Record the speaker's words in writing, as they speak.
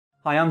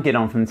Hi, I'm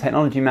Gidon from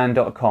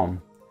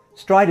technologyman.com.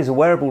 Stryd is a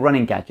wearable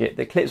running gadget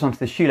that clips onto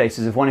the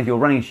shoelaces of one of your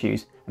running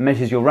shoes and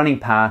measures your running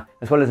power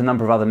as well as a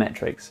number of other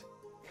metrics.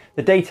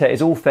 The data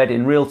is all fed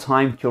in real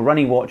time to your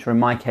running watch, or in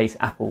my case,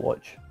 Apple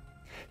Watch.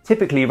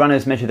 Typically,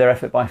 runners measure their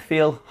effort by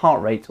feel,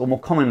 heart rate, or more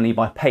commonly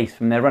by pace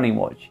from their running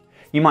watch.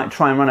 You might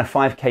try and run a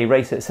 5k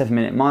race at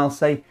 7-minute miles,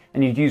 say,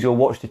 and you'd use your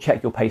watch to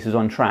check your pace is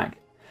on track.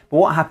 But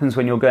what happens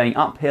when you're going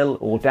uphill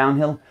or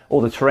downhill,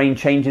 or the terrain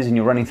changes and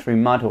you're running through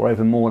mud or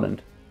over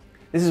moorland?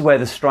 This is where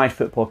the Stryd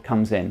footpod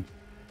comes in.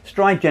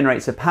 Stryd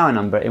generates a power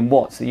number in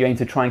watts that you aim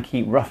to try and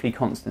keep roughly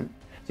constant,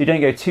 so you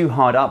don't go too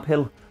hard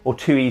uphill or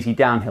too easy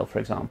downhill, for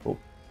example.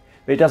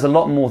 But it does a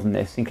lot more than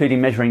this, including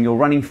measuring your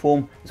running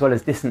form as well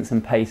as distance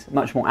and pace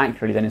much more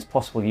accurately than is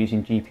possible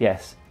using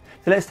GPS.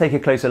 So let's take a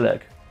closer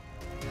look.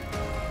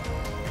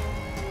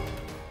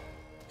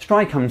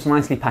 Stryd comes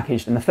nicely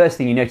packaged, and the first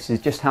thing you notice is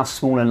just how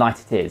small and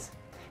light it is.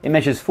 It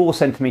measures 4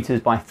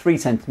 cm by 3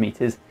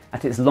 cm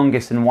at its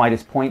longest and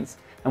widest points,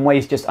 and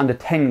weighs just under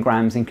 10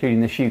 grams including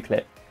the shoe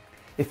clip.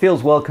 It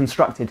feels well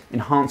constructed,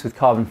 enhanced with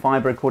carbon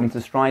fibre according to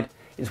Stryd.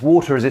 It's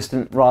water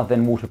resistant rather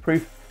than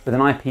waterproof, with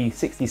an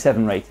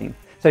IP67 rating,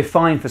 so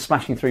fine for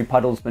splashing through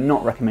puddles but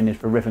not recommended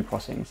for river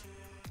crossings.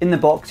 In the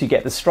box you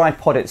get the Stryd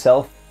pod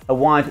itself, a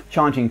wired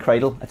charging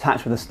cradle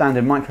attached with a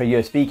standard micro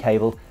USB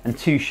cable and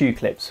 2 shoe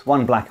clips,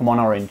 one black and one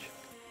orange.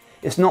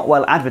 It's not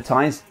well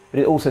advertised, but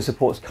it also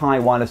supports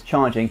Qi wireless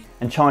charging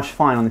and charged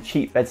fine on the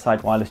cheap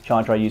bedside wireless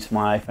charger I use for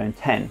my iPhone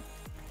X.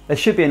 There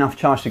should be enough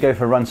charge to go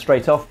for a run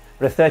straight off,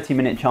 but a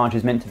 30-minute charge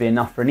is meant to be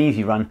enough for an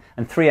easy run,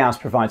 and 3 hours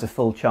provides a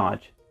full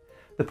charge.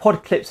 The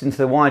pod clips into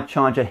the wired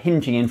charger,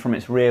 hinging in from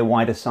its rear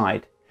wider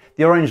side.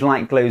 The orange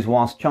light glows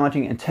whilst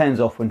charging and turns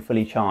off when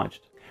fully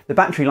charged. The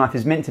battery life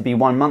is meant to be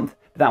 1 month,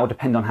 but that will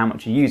depend on how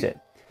much you use it.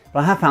 But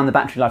I have found the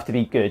battery life to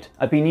be good.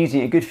 I've been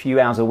using it a good few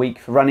hours a week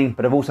for running,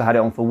 but I've also had it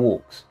on for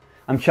walks.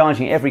 I'm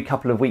charging it every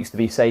couple of weeks to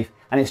be safe,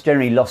 and it's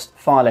generally lost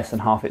far less than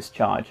half its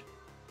charge.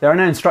 There are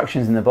no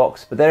instructions in the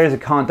box, but there is a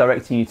card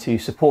directing you to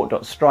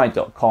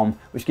support.stryd.com,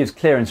 which gives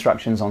clear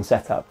instructions on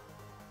setup.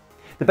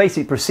 The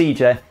basic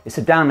procedure is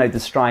to download the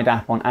Stryd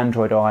app on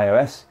Android or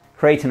iOS,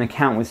 create an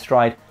account with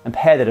Stryd, and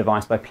pair the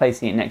device by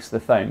placing it next to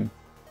the phone.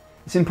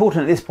 It's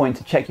important at this point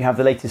to check you have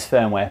the latest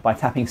firmware by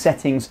tapping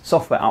Settings,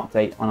 Software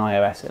Update on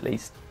iOS at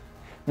least.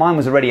 Mine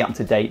was already up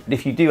to date, but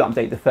if you do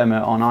update the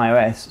firmware on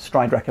iOS,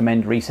 Stryd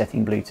recommend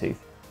resetting Bluetooth.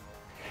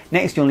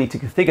 Next, you'll need to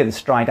configure the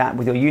Stryd app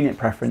with your unit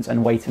preference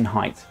and weight and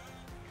height.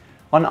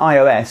 On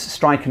iOS,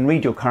 Stryd can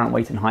read your current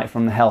weight and height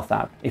from the Health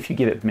app if you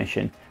give it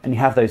permission, and you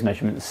have those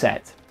measurements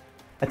set.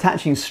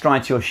 Attaching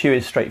Stryd to your shoe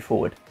is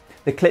straightforward.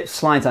 The clip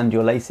slides under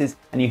your laces,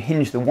 and you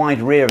hinge the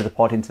wide rear of the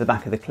pod into the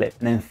back of the clip,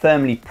 and then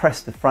firmly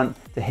press the front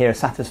to hear a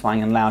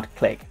satisfying and loud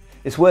click.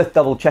 It's worth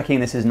double checking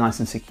this is nice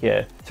and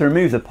secure. To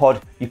remove the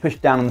pod, you push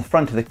down on the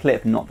front of the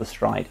clip, not the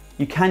Stryd.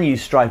 You can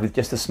use Stryd with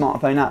just a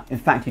smartphone app. In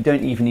fact, you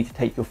don't even need to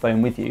take your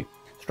phone with you.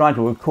 Stryd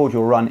will record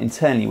your run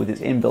internally with its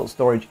inbuilt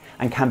storage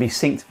and can be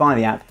synced via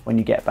the app when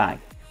you get back,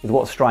 with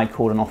what Stryd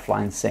called an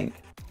offline sync.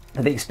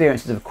 But the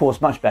experience is of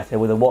course much better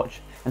with a watch,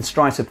 and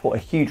Stryd support a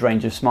huge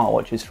range of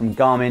smartwatches from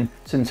Garmin,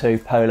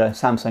 Suunto, Polar,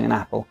 Samsung and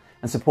Apple,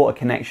 and support a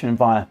connection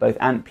via both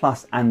Ant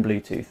Plus and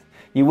Bluetooth.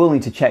 You will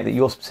need to check that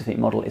your specific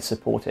model is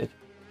supported.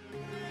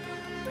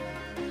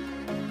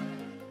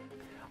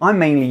 I'm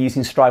mainly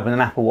using Stryd with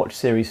an Apple Watch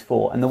Series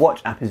 4, and the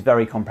Watch app is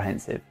very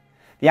comprehensive.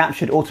 The app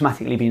should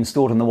automatically be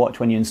installed on the watch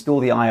when you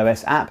install the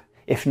iOS app.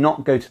 If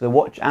not, go to the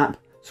Watch app,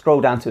 scroll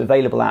down to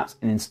Available Apps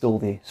and install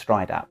the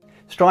Stryd app.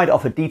 Stryd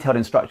offer detailed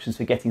instructions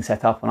for getting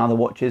set up on other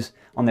watches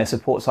on their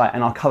support site,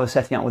 and I'll cover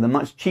setting up with a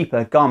much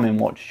cheaper Garmin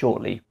watch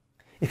shortly.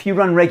 If you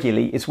run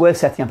regularly, it's worth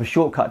setting up a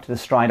shortcut to the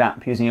Stryd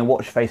app using a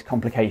watch face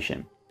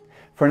complication.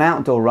 For an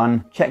outdoor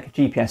run, check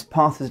GPS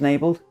path is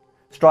enabled.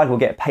 Stryd will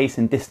get pace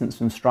and distance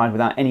from Stryd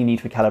without any need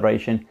for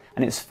calibration,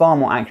 and it's far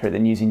more accurate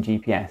than using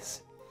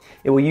GPS.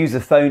 It will use the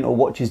phone or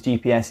watch's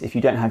GPS if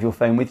you don't have your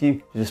phone with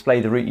you to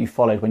display the route you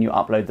followed when you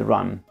upload the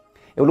run.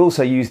 It will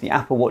also use the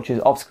Apple Watch's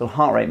optical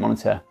heart rate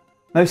monitor.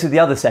 Most of the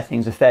other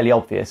settings are fairly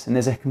obvious, and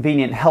there's a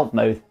convenient help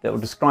mode that will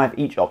describe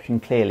each option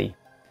clearly.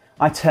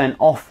 I turn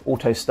off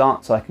auto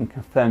start so I can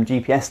confirm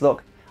GPS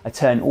lock, I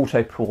turn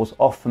auto pause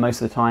off for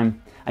most of the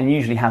time, and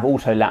usually have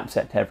auto lap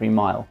set to every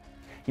mile.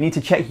 You need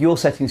to check your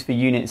settings for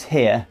units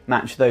here,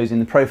 match those in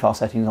the profile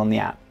settings on the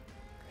app.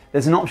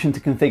 There's an option to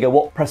configure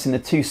what pressing the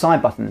 2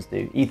 side buttons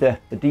do, either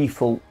the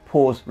default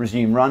pause,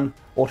 resume run,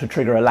 or to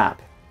trigger a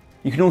lap.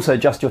 You can also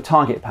adjust your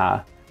target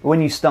power, but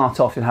when you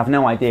start off you'll have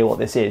no idea what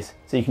this is,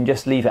 so you can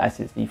just leave it at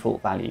its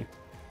default value.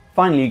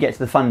 Finally, you get to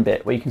the fun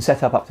bit where you can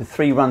set up to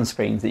 3 run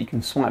screens that you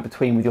can swipe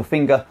between with your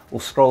finger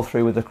or scroll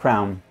through with the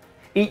crown.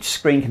 Each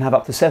screen can have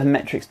up to 7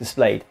 metrics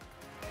displayed.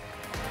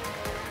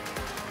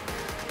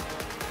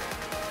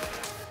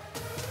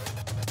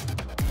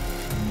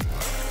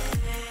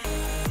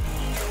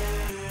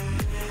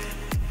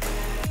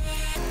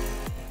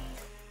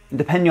 And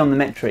depending on the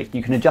metric,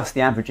 you can adjust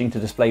the averaging to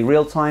display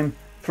real time,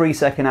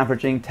 3-second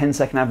averaging,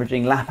 10-second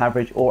averaging, lap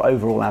average or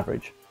overall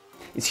average.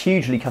 It's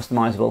hugely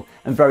customizable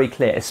and very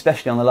clear,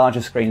 especially on the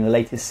larger screen of the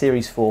latest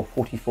Series 4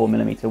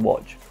 44mm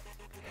watch.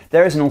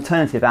 There is an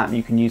alternative app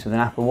you can use with an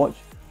Apple Watch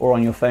or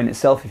on your phone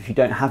itself if you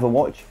don't have a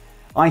watch.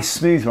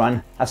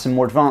 iSmoothRun has some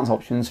more advanced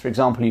options. For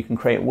example, you can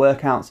create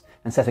workouts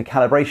and set a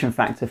calibration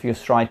factor for your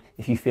Stryd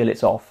if you feel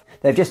it's off.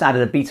 They've just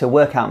added a beta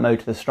workout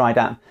mode to the Stryd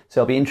app,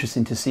 so it'll be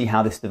interesting to see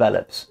how this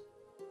develops.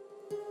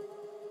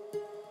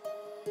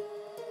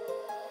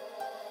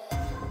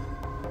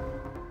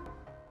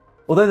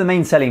 Although the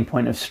main selling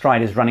point of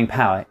Stryd is running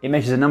power, it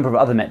measures a number of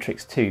other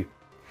metrics too.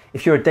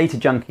 If you're a data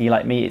junkie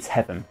like me, it's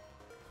heaven.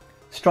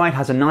 Stryd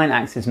has a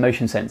 9-axis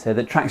motion sensor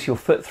that tracks your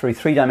foot through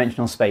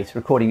 3-dimensional space,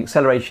 recording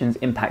accelerations,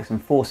 impacts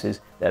and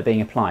forces that are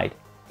being applied.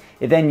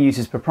 It then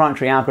uses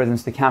proprietary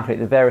algorithms to calculate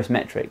the various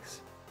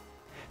metrics.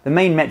 The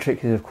main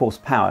metric is of course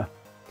power.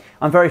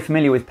 I'm very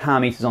familiar with power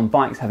meters on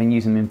bikes, having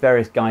used them in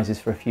various guises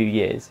for a few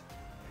years.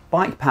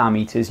 Bike power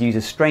meters use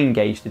a strain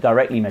gauge to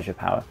directly measure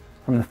power,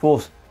 from the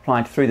force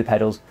applied through the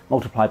pedals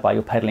multiplied by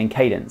your pedalling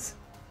cadence.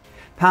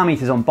 Power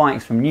meters on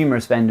bikes from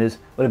numerous vendors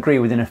will agree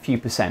within a few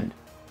percent.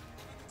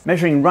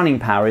 Measuring running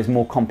power is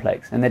more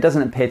complex, and there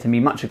doesn't appear to be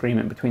much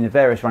agreement between the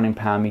various running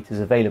power meters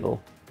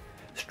available.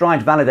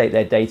 Stryd validate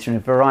their data in a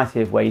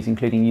variety of ways,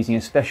 including using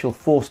a special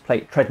force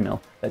plate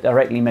treadmill that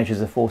directly measures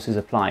the forces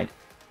applied.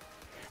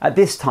 At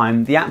this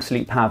time, the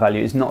absolute power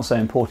value is not so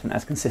important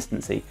as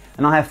consistency,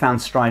 and I have found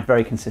Stryd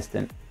very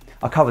consistent.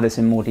 I'll cover this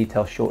in more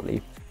detail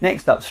shortly.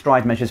 Next up,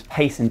 Stryd measures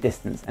pace and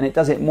distance, and it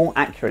does it more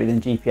accurately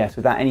than GPS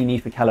without any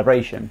need for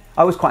calibration.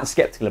 I was quite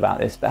sceptical about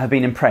this, but have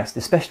been impressed,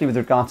 especially with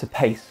regard to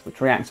pace,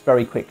 which reacts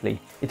very quickly.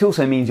 It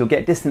also means you'll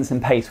get distance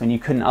and pace when you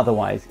couldn't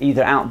otherwise,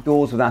 either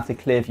outdoors without a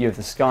clear view of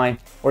the sky,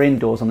 or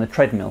indoors on the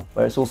treadmill,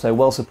 where it's also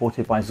well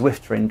supported by Zwift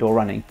for indoor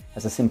running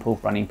as a simple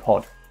running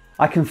pod.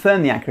 I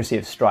confirmed the accuracy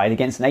of Stryd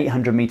against an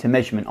 800 meter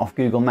measurement off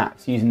Google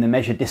Maps using the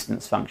measure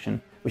distance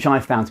function, which I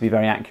found to be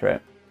very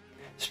accurate.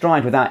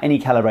 Stryd, without any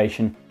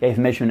calibration, gave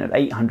a measurement of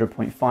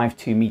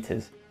 800.52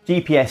 metres.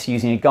 GPS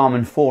using a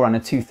Garmin Forerunner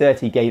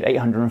 230 gave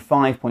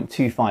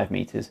 805.25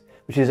 metres,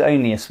 which is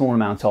only a small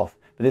amount off,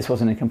 but this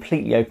was in a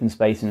completely open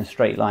space in a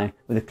straight line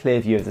with a clear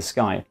view of the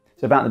sky,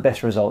 so about the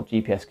best result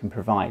GPS can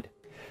provide.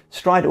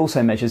 Stryd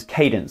also measures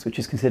cadence, which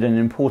is considered an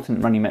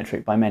important running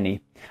metric by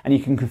many, and you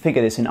can configure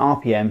this in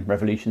RPM,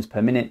 revolutions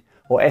per minute,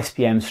 or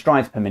SPM,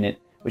 strides per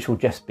minute, which will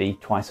just be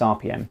twice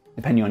RPM,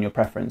 depending on your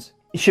preference.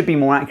 It should be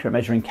more accurate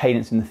measuring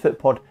cadence in the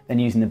footpod than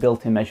using the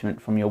built-in measurement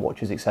from your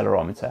watch's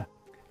accelerometer.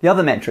 The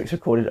other metrics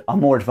recorded are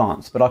more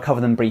advanced, but I'll cover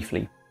them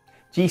briefly.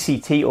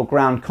 GCT, or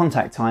ground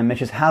contact time,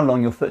 measures how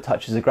long your foot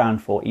touches the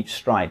ground for each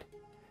stride.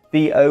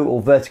 VO,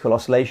 or vertical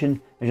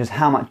oscillation, measures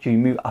how much you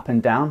move up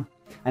and down.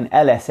 And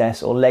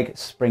LSS, or leg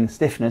spring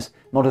stiffness,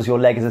 models your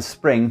leg as a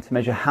spring to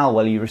measure how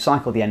well you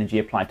recycle the energy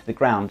applied to the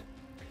ground.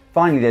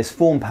 Finally, there's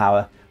form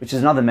power, which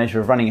is another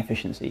measure of running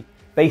efficiency.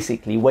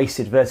 Basically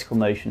wasted vertical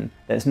motion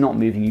that's not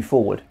moving you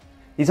forward.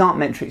 These aren't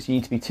metrics you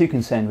need to be too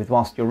concerned with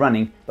whilst you're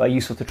running, but are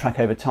useful to track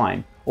over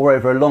time, or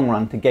over a long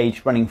run to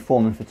gauge running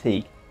form and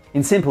fatigue.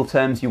 In simple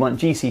terms, you want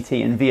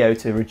GCT and VO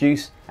to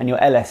reduce and your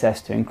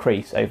LSS to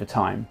increase over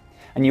time,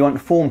 and you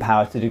want form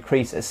power to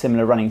decrease at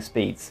similar running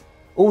speeds.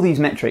 All these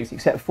metrics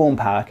except form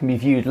power can be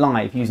viewed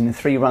live using the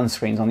 3 run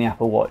screens on the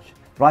Apple Watch,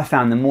 but I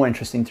found them more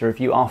interesting to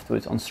review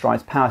afterwards on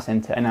Stryd's Power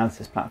Center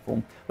analysis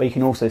platform, where you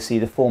can also see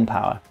the form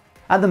power.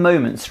 At the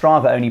moment,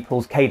 Strava only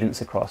pulls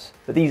cadence across,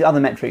 but these other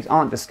metrics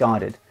aren't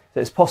discarded, so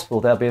it's possible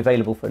they'll be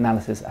available for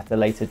analysis at a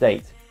later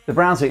date. The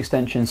browser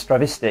extension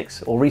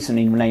Stravistics, or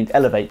recently renamed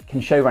Elevate,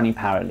 can show running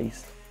power at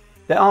least.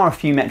 There are a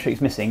few metrics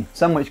missing,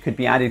 some which could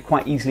be added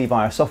quite easily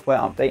via a software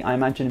update, I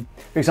imagine.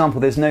 For example,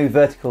 there's no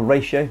vertical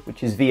ratio,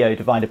 which is VO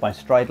divided by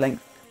stride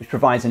length, which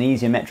provides an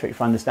easier metric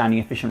for understanding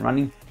efficient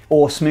running,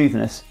 or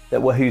smoothness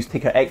that Wahoo's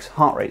Ticker X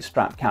heart rate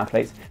strap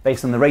calculates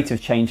based on the rate of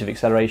change of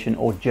acceleration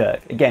or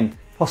jerk, again,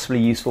 possibly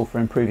useful for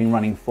improving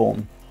running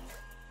form.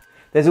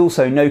 There's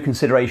also no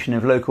consideration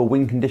of local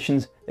wind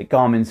conditions that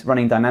Garmin's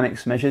Running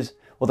Dynamics measures,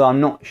 although I'm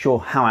not sure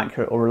how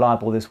accurate or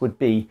reliable this would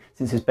be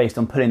since it's based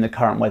on pulling the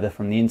current weather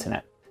from the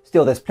internet.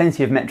 Still, there's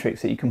plenty of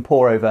metrics that you can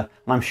pore over,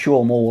 and I'm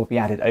sure more will be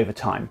added over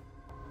time.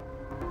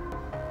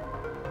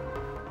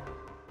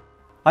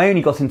 I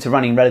only got into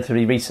running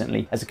relatively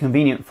recently as a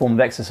convenient form of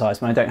exercise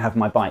when I don't have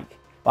my bike,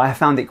 but I have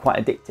found it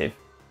quite addictive.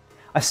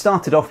 I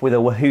started off with a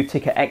Wahoo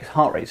Ticker X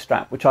heart rate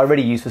strap, which I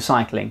already use for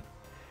cycling.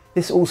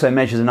 This also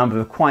measures a number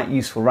of quite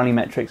useful running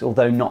metrics,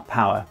 although not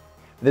power.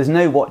 But there's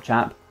no watch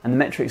app, and the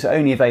metrics are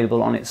only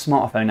available on its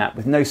smartphone app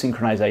with no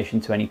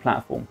synchronization to any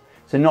platform,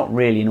 so not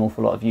really an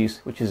awful lot of use,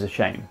 which is a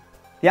shame.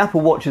 The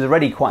Apple Watch is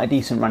already quite a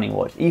decent running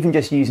watch, even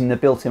just using the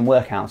built-in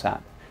workout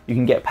app. You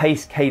can get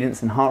pace,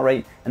 cadence and heart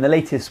rate, and the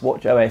latest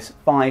watchOS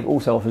 5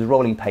 also offers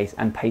rolling pace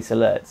and pace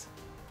alerts.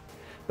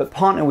 But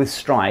partner with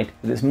Stryd,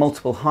 with its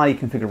multiple highly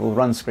configurable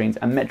run screens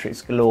and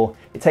metrics galore,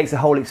 it takes the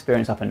whole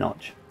experience up a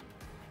notch.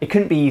 It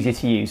couldn't be easier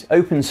to use.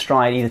 Open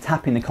Stryd either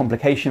tapping the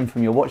complication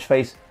from your watch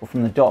face or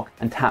from the dock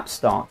and tap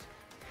start.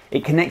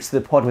 It connects to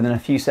the pod within a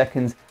few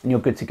seconds and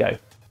you're good to go.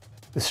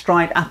 The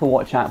Stryd Apple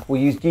Watch app will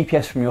use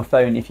GPS from your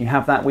phone if you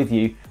have that with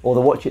you, or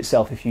the watch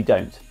itself if you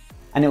don't.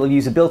 and it will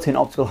use a built-in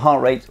optical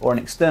heart rate or an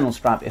external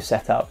strap if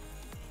set up.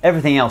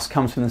 Everything else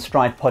comes from the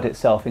Stryd pod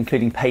itself,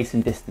 including pace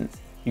and distance.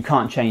 You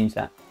can't change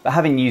that, but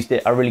having used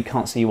it, I really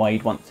can't see why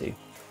you'd want to.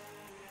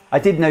 I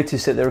did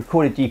notice that the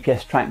recorded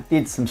GPS track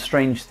did some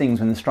strange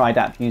things when the Stryd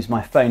app used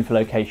my phone for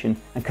location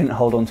and couldn't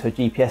hold on to a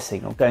GPS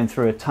signal, going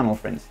through a tunnel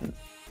for instance.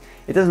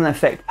 It doesn't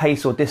affect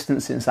pace or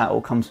distance since that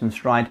all comes from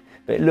Stryd,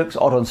 but it looks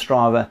odd on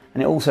Strava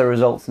and it also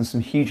results in some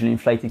hugely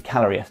inflated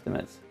calorie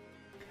estimates.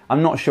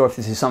 I'm not sure if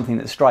this is something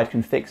that Stryd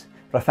can fix,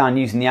 but I found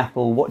using the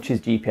Apple Watch's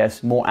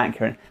GPS more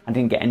accurate and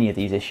didn't get any of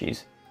these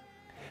issues.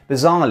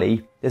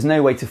 Bizarrely, there's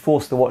no way to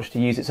force the watch to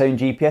use its own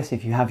GPS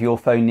if you have your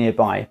phone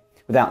nearby,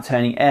 without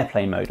turning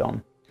airplane mode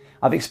on.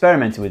 I've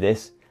experimented with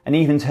this, and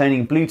even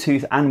turning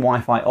Bluetooth and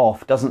Wi-Fi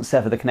off doesn't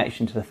sever the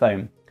connection to the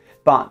phone,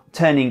 but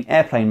turning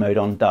airplane mode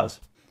on does.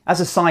 As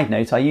a side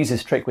note, I use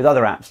this trick with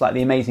other apps like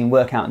the amazing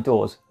Work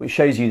Outdoors, which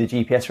shows you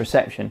the GPS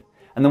reception,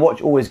 and the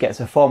watch always gets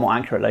a far more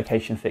accurate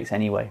location fix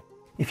anyway.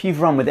 If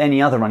you've run with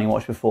any other running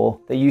watch before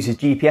that uses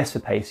GPS for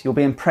pace, you'll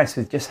be impressed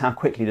with just how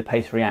quickly the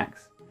pace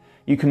reacts.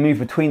 You can move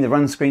between the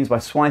run screens by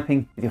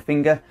swiping with your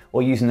finger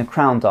or using the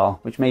crown dial,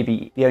 which may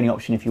be the only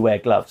option if you wear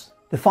gloves.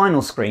 The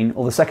final screen,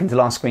 or the second to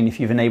last screen if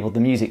you've enabled the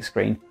music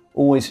screen,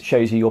 always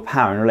shows you your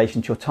power in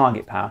relation to your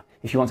target power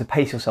if you want to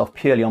pace yourself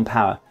purely on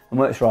power, and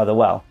works rather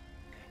well.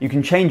 You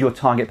can change your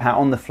target power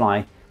on the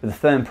fly with a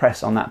firm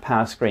press on that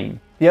power screen.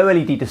 The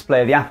OLED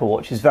display of the Apple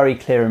Watch is very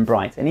clear and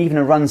bright, and even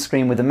a run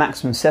screen with a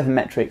maximum 7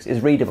 metrics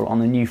is readable on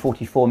the new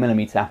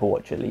 44mm Apple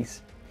Watch at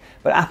least.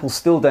 But Apple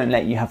still don't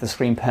let you have the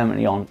screen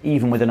permanently on,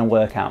 even within a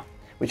workout,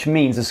 which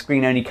means the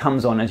screen only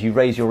comes on as you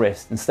raise your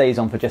wrist and stays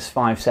on for just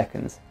 5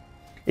 seconds.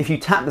 If you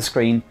tap the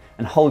screen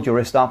and hold your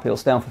wrist up, it'll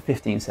stay on for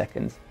 15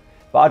 seconds.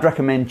 But I'd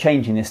recommend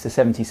changing this to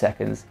 70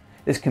 seconds.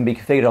 This can be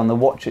configured on the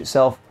watch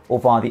itself or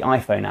via the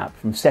iPhone app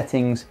from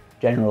Settings,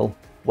 General,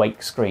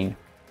 Wake Screen.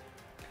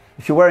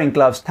 If you're wearing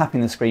gloves,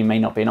 tapping the screen may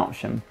not be an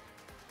option.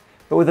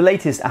 But with the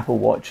latest Apple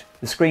Watch,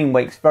 the screen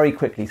wakes very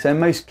quickly, so in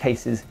most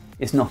cases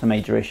it's not a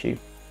major issue.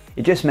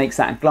 It just makes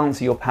that glance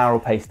at your power or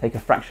pace take a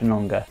fraction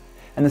longer.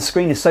 And the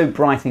screen is so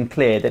bright and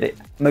clear that it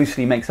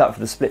mostly makes up for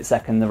the split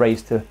second the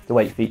raise to the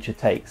wake feature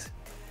takes.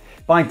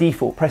 By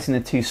default, pressing the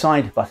 2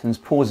 side buttons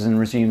pauses and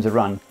resumes a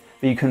run,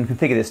 but you can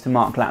configure this to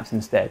mark laps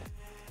instead.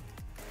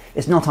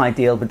 It's not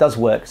ideal, but does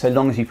work so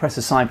long as you press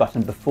the side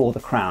button before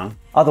the crown.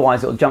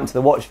 Otherwise it'll jump to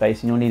the watch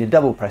face and you'll need a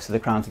double press of the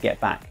crown to get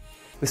back.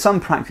 With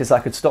some practice I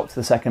could stop to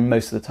the second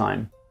most of the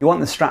time. You want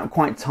the strap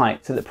quite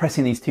tight so that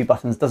pressing these 2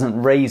 buttons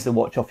doesn't raise the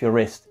watch off your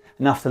wrist,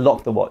 enough to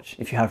lock the watch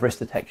if you have wrist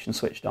detection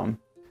switched on.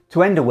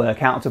 To end a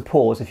workout or to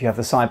pause if you have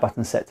the side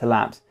button set to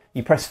laps,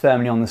 you press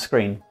firmly on the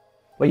screen,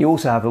 where you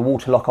also have a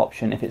water lock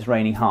option if it's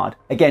raining hard.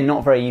 Again,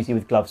 not very easy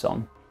with gloves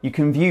on. You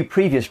can view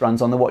previous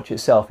runs on the watch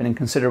itself in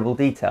considerable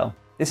detail.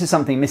 This is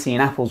something missing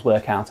in Apple's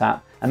workout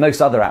app and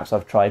most other apps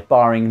I've tried,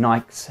 barring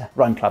Nike's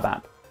Run Club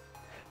app.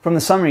 From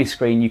the summary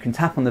screen, you can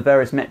tap on the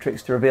various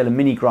metrics to reveal a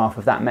mini graph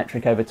of that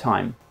metric over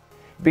time.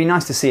 It'd be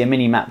nice to see a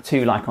mini map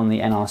too, like on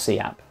the NRC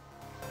app.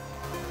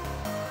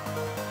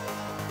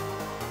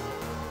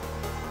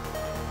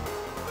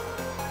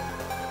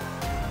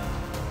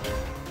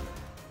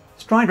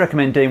 Stryd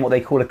recommend doing what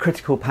they call a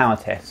critical power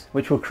test,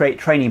 which will create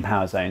training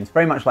power zones,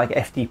 very much like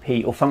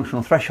FTP or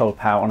functional threshold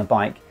power on a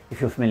bike, if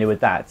you're familiar with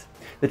that.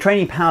 The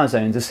training power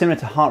zones are similar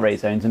to heart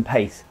rate zones and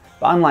pace,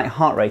 but unlike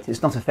heart rate,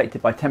 it's not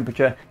affected by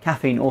temperature,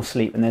 caffeine or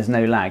sleep, and there's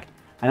no lag.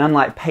 And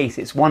unlike pace,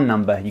 it's one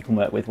number you can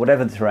work with,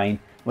 whatever the terrain,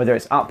 whether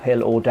it's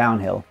uphill or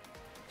downhill.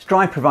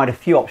 Stryd provide a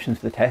few options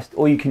for the test,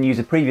 or you can use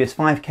a previous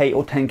 5k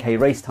or 10k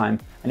race time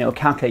and it will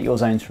calculate your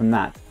zones from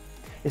that.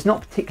 It's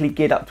not particularly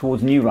geared up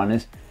towards new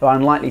runners who are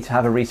unlikely to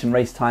have a recent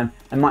race time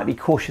and might be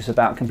cautious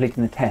about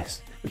completing the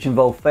tests, which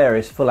involve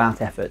various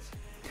full-out efforts.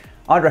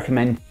 I'd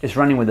recommend just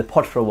running with the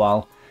pod for a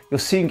while. You'll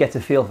soon get a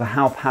feel for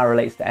how power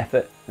relates to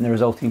effort and the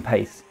resulting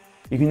pace.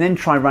 You can then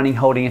try running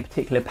holding a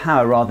particular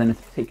power rather than a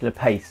particular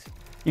pace.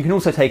 You can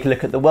also take a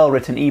look at the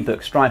well-written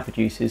ebook Stryd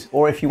produces,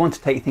 or if you want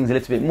to take things a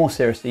little bit more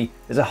seriously,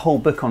 there's a whole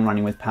book on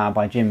running with power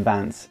by Jim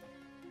Vance.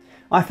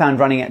 I found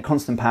running at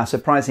constant power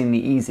surprisingly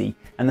easy,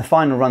 and the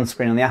final run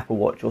screen on the Apple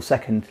Watch, or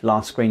second to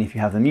last screen if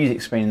you have the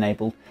music screen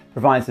enabled,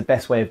 provides the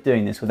best way of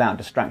doing this without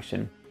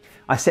distraction.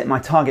 I set my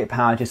target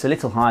power just a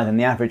little higher than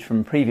the average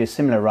from a previous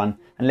similar run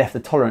and left the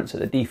tolerance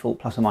at the default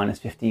plus or minus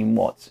 15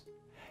 watts.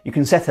 You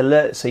can set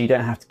alerts so you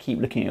don't have to keep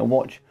looking at your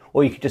watch,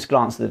 or you could just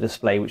glance at the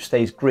display, which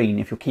stays green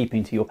if you're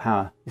keeping to your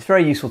power. It's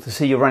very useful to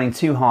see you're running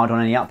too hard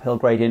on any uphill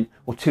gradient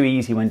or too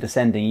easy when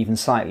descending, even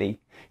slightly.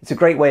 It's a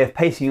great way of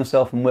pacing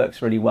yourself and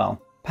works really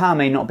well. Power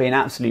may not be an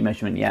absolute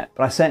measurement yet,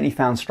 but I certainly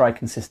found Stryd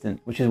consistent,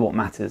 which is what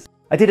matters.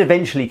 I did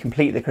eventually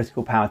complete the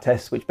critical power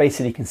test, which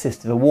basically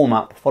consists of a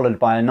warm-up followed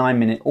by a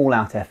 9-minute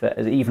all-out effort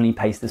as evenly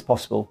paced as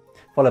possible,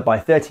 followed by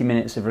 30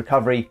 minutes of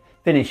recovery,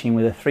 finishing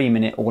with a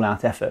 3-minute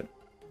all-out effort.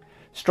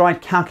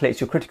 Stryd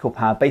calculates your critical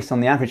power based on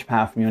the average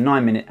power from your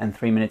 9-minute and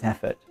 3-minute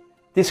effort.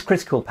 This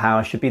critical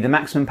power should be the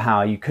maximum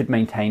power you could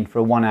maintain for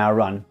a 1-hour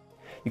run.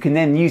 You can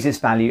then use this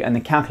value and the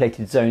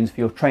calculated zones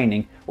for your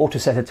training or to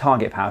set a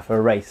target power for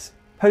a race.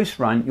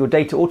 Post-run, your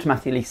data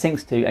automatically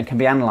syncs to and can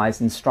be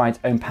analysed in Stryd's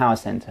own power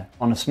centre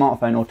on a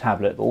smartphone or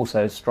tablet, but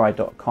also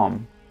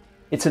stryd.com.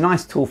 It's a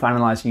nice tool for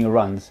analysing your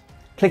runs.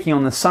 Clicking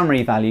on the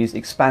summary values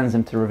expands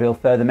them to reveal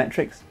further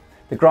metrics.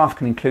 The graph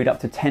can include up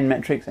to 10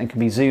 metrics and can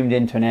be zoomed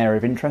into an area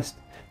of interest.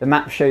 The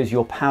map shows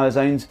your power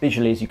zones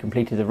visually as you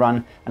completed the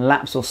run, and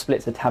laps or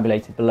splits are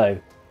tabulated below.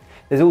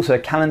 There's also a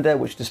calendar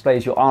which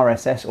displays your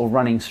RSS or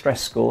running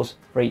stress scores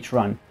for each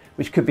run,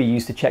 which could be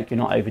used to check you're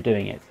not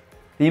overdoing it.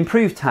 The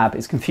improved tab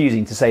is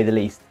confusing to say the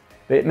least,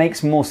 but it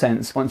makes more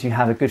sense once you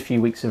have a good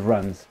few weeks of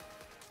runs.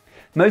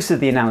 Most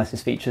of the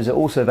analysis features are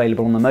also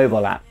available on the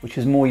mobile app, which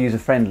is more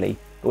user-friendly,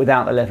 but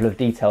without the level of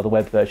detail the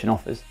web version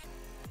offers.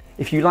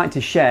 If you like to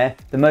share,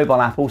 the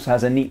mobile app also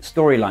has a neat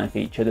storyline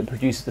feature that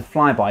produces a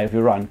flyby of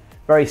your run,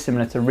 very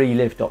similar to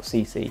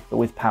relive.cc, but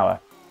with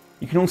power.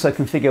 You can also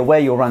configure where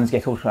your runs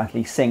get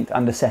automatically synced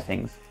under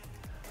settings.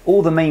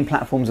 All the main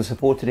platforms are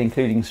supported,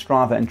 including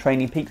Strava and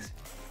Training Peaks.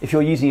 If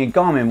you're using a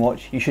Garmin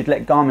watch, you should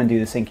let Garmin do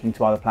the syncing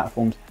to other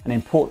platforms and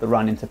import the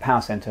run into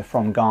Power Center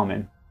from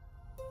Garmin.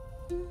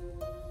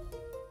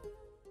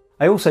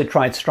 I also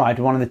tried Stryd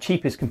with one of the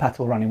cheapest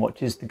compatible running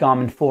watches, the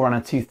Garmin Forerunner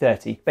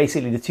 230,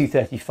 basically the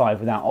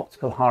 235 without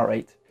optical heart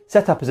rate.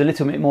 Setup is a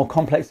little bit more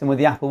complex than with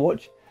the Apple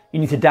Watch. You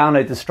need to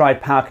download the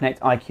Stryd Power Connect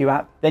IQ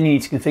app, then you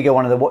need to configure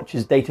one of the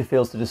watch's data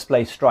fields to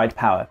display Stryd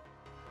Power.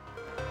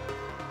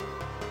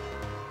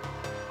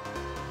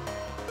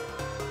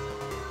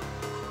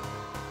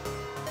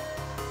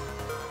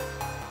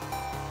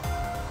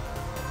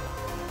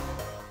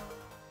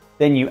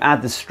 Then you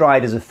add the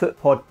Stryd as a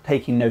footpod,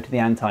 taking note of the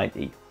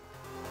anti-ID.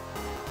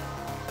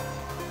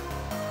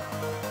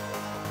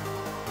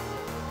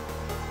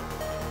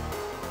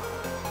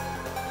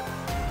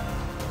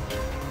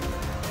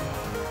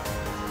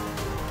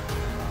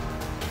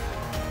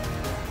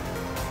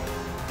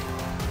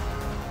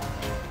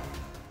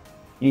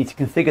 You need to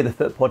configure the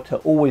footpod to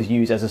always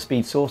use as a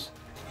speed source.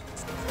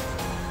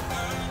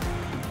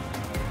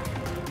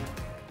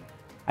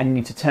 And you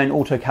need to turn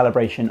auto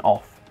calibration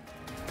off.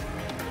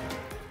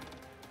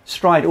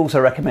 Stryd also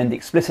recommend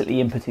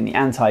explicitly inputting the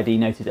anti-ID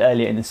noted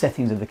earlier in the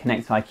settings of the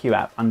Connect IQ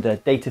app under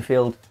Data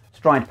Field,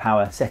 Stryd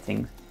Power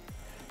Settings.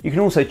 You can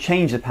also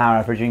change the power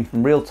averaging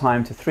from real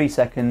time to 3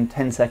 second,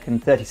 10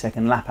 second, 30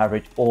 second lap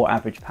average or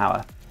average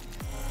power.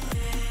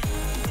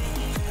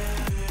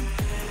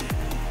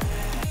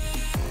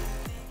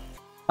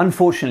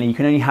 Unfortunately, you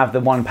can only have the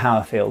one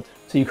power field,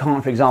 so you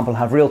can't, for example,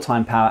 have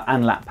real-time power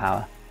and lap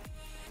power.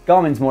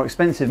 Garmin's more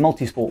expensive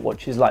multi-sport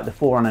watches like the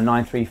Forerunner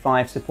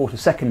 935 support a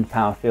second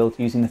power field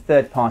using the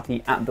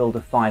third-party App Builder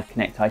 5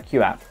 Connect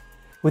IQ app.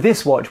 With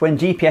this watch, when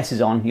GPS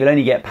is on, you'll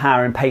only get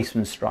power and pace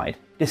from Stryd.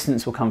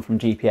 Distance will come from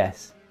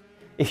GPS.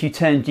 If you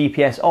turn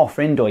GPS off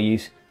for indoor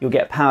use, you'll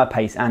get power,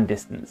 pace and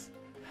distance.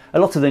 A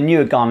lot of the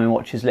newer Garmin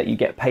watches let you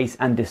get pace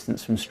and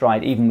distance from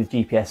Stryd even with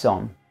GPS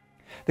on.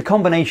 The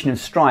combination of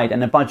Stryd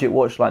and a budget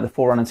watch like the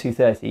Forerunner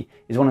 230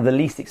 is one of the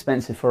least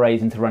expensive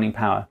forays into running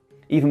power,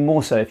 even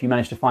more so if you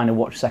manage to find a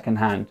watch second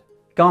hand.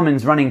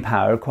 Garmin's running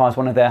power requires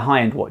one of their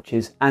high-end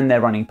watches and their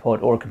running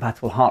pod or a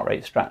compatible heart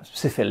rate strap,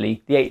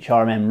 specifically the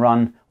HRM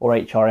Run or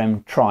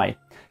HRM Tri.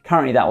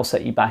 Currently that will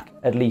set you back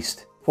at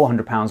least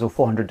 £400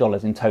 or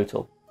 $400 in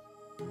total.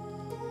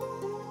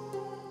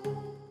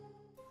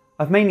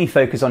 I've mainly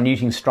focused on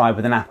using Stryd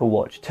with an Apple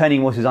Watch,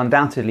 turning what is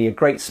undoubtedly a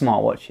great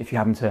smartwatch, if you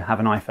happen to have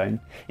an iPhone,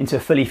 into a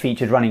fully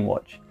featured running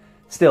watch.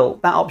 Still,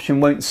 that option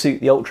won't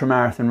suit the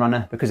ultra-marathon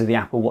runner because of the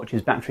Apple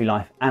Watch's battery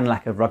life and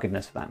lack of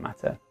ruggedness for that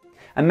matter.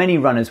 And many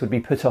runners would be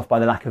put off by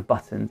the lack of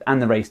buttons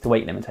and the race to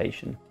weight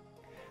limitation.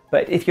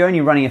 But if you're only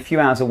running a few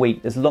hours a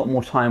week, there's a lot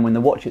more time when the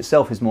watch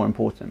itself is more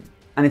important.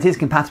 And it is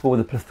compatible with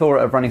a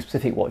plethora of running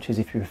specific watches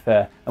if you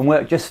prefer, and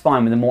work just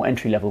fine with the more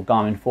entry-level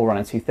Garmin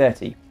Forerunner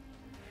 230.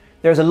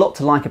 There is a lot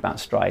to like about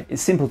Stryd.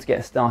 It's simple to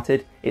get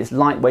started, it's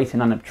lightweight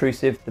and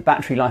unobtrusive, the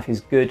battery life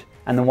is good,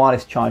 and the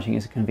wireless charging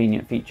is a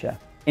convenient feature.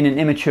 In an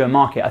immature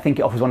market, I think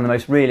it offers one of the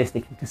most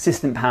realistic and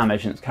consistent power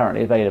measurements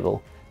currently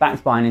available,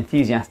 backed by an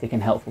enthusiastic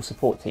and helpful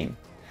support team.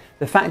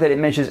 The fact that it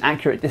measures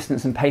accurate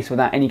distance and pace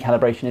without any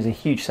calibration is a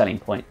huge selling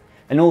point,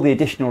 and all the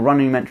additional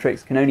running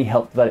metrics can only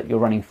help develop your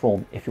running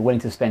form if you're willing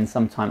to spend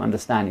some time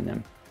understanding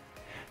them.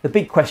 The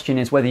big question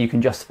is whether you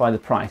can justify the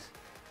price,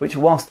 which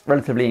whilst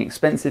relatively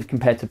inexpensive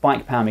compared to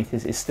bike power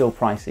meters is still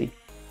pricey.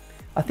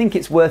 I think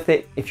it's worth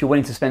it if you're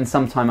willing to spend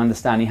some time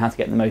understanding how to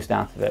get the most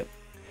out of it.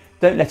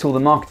 Don't let all the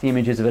marketing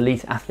images of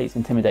elite athletes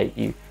intimidate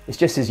you. It's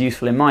just as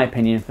useful in my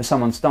opinion for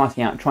someone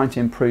starting out trying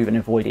to improve and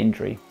avoid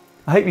injury.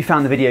 I hope you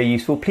found the video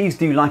useful. Please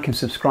do like and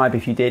subscribe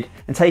if you did,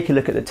 and take a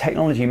look at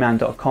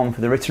thetechnologyman.com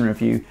for the written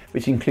review,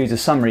 which includes a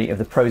summary of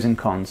the pros and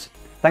cons.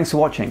 Thanks for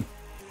watching.